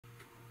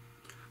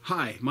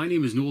Hi, my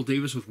name is Noel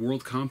Davis with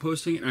World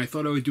Composting, and I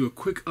thought I would do a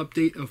quick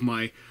update of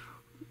my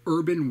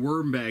urban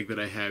worm bag that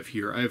I have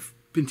here. I've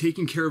been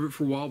taking care of it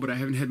for a while, but I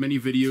haven't had many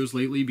videos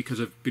lately because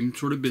I've been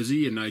sort of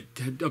busy, and I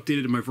had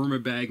updated my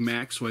Verma Bag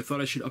Max, so I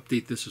thought I should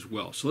update this as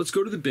well. So let's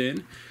go to the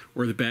bin,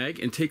 or the bag,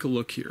 and take a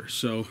look here.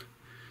 So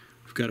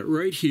I've got it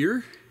right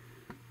here,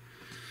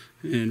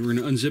 and we're going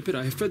to unzip it.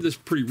 I fed this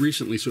pretty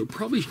recently, so it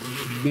probably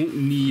won't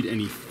need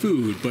any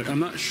food, but I'm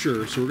not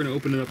sure, so we're going to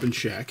open it up and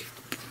check.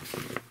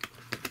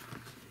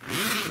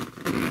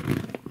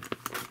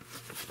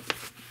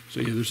 So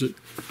yeah, there's a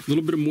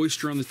little bit of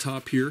moisture on the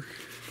top here.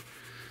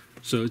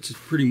 So it's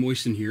pretty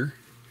moist in here.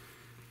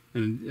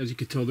 And as you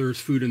can tell, there's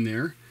food in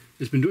there.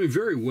 It's been doing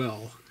very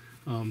well.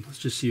 Let's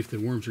just see if the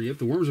worms are... Yep,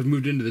 the worms have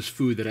moved into this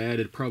food that I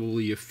added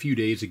probably a few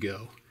days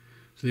ago.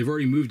 So they've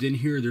already moved in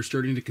here. They're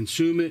starting to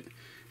consume it.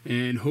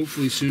 And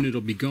hopefully soon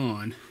it'll be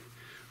gone.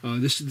 All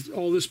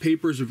this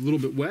paper is a little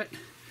bit wet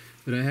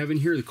that I have in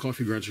here. The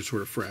coffee grounds are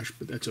sort of fresh,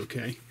 but that's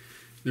okay.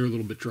 They're a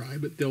little bit dry,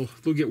 but they'll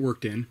get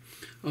worked in.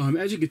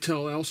 As you can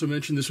tell, I also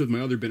mentioned this with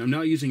my other bin. I'm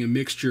now using a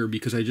mixture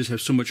because I just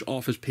have so much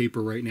office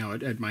paper right now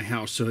at my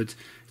house. So it's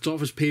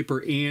office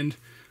paper and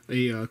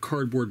a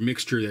cardboard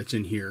mixture that's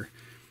in here.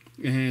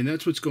 And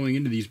that's what's going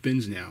into these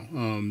bins now.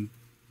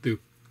 The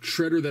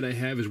shredder that I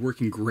have is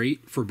working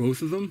great for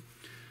both of them.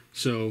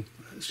 So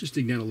let's just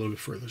dig down a little bit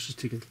further. Let's just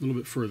take a little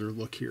bit further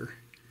look here.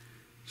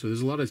 So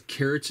there's a lot of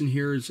carrots in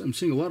here. I'm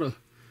seeing a lot of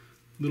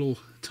little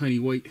tiny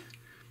white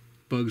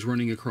bugs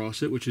running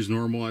across it, which is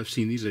normal. I've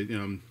seen these.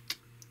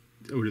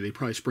 What are they?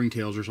 Probably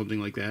springtails or something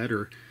like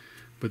that.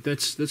 But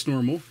that's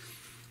normal.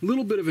 A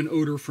little bit of an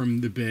odor from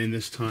the bin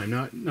this time.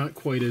 Not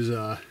quite as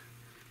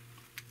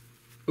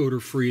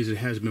odor-free as it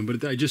has been.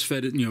 But I just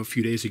fed it, a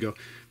few days ago.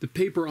 The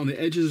paper on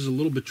the edges is a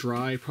little bit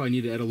dry. Probably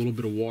need to add a little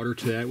bit of water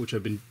to that, which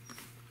I've been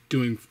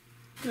doing.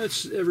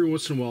 That's every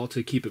once in a while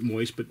to keep it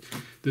moist. But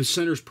the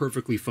center's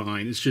perfectly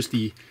fine. It's just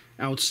the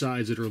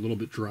outsides that are a little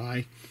bit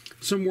dry.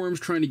 Some worms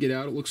trying to get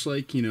out, it looks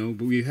like,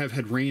 but we have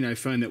had rain. I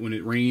find that when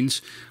it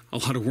rains, a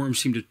lot of worms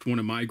seem to want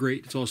to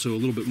migrate. It's also a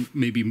little bit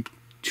maybe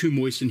too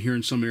moist in here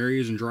in some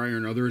areas and drier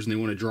in others, and they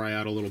want to dry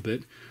out a little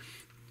bit.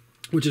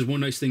 Which is one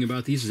nice thing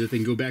about these is that they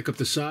can go back up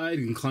the side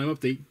and climb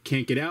up. They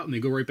can't get out, and they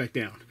go right back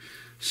down.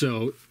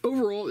 So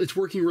overall, it's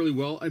working really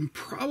well. I've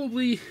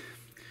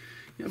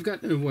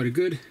got, a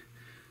good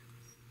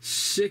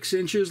 6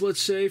 inches,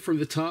 let's say, from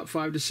the top,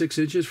 5 to 6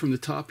 inches from the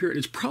top here, and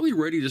it's probably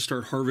ready to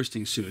start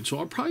harvesting soon. So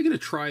I'm probably going to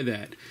try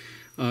that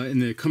in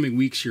the coming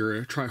weeks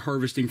here. Try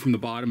harvesting from the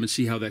bottom and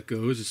see how that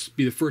goes. It's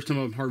be the first time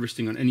I'm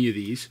harvesting on any of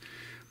these,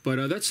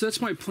 but that's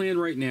my plan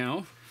right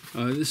now.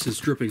 This is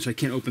dripping, so I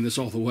can't open this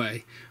all the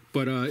way,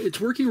 but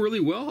it's working really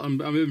well. I'm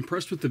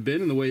impressed with the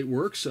bin and the way it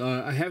works.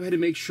 I have had to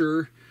make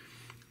sure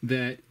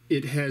that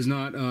it has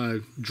not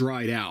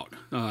dried out.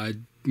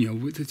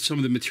 With some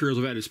of the materials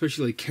I've had,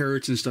 especially like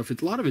carrots and stuff, a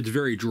lot of it's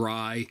very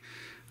dry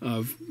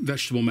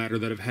vegetable matter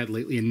that I've had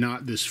lately, and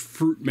not this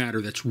fruit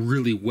matter that's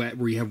really wet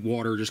where you have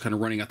water just kind of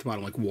running out the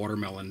bottom like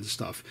watermelon and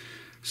stuff.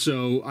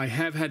 So I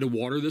have had to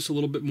water this a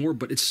little bit more,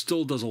 but it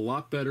still does a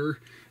lot better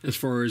as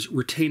far as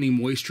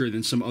retaining moisture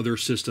than some other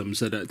systems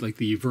that like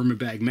the Verma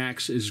Bag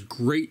Max is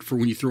great for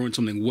when you throw in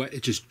something wet.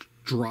 It just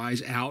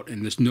dries out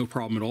and there's no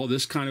problem at all.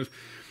 This kind of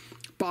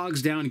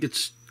bogs down and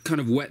gets kind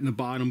of wet in the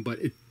bottom, but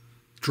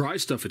dry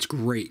stuff, it's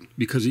great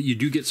because you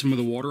do get some of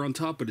the water on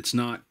top, but it's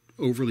not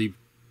overly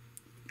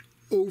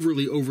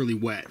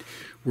wet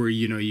where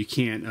you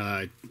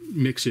can't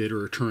mix it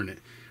or turn it.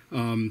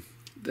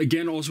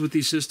 Again, also with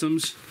these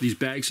systems, these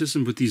bag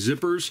systems with these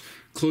zippers,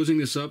 closing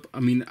this up,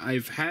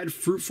 I've had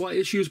fruit fly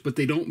issues, but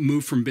they don't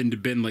move from bin to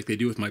bin like they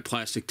do with my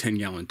plastic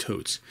 10-gallon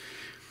totes.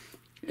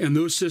 And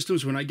those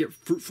systems, when I get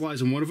fruit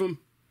flies in one of them,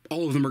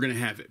 all of them are going to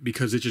have it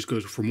because it just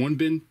goes from one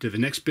bin to the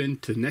next bin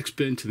to the next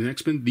bin to the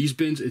next bin. These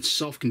bins, it's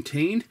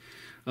self-contained.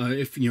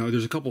 If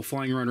there's a couple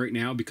flying around right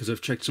now because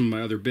I've checked some of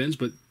my other bins,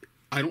 but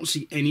I don't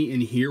see any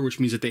in here, which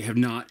means that they have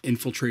not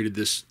infiltrated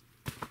this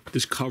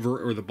cover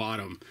or the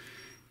bottom,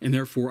 and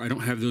therefore I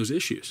don't have those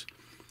issues.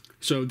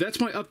 So that's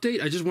my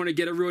update. I just want to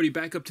get everybody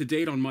back up to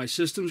date on my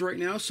systems right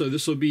now. So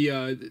this will be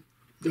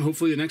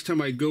hopefully the next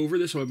time I go over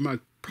this,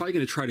 I'm probably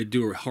going to try to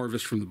do a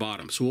harvest from the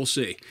bottom. So we'll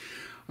see.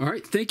 All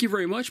right, thank you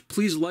very much.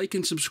 Please like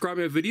and subscribe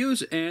my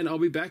videos, and I'll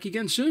be back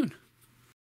again soon.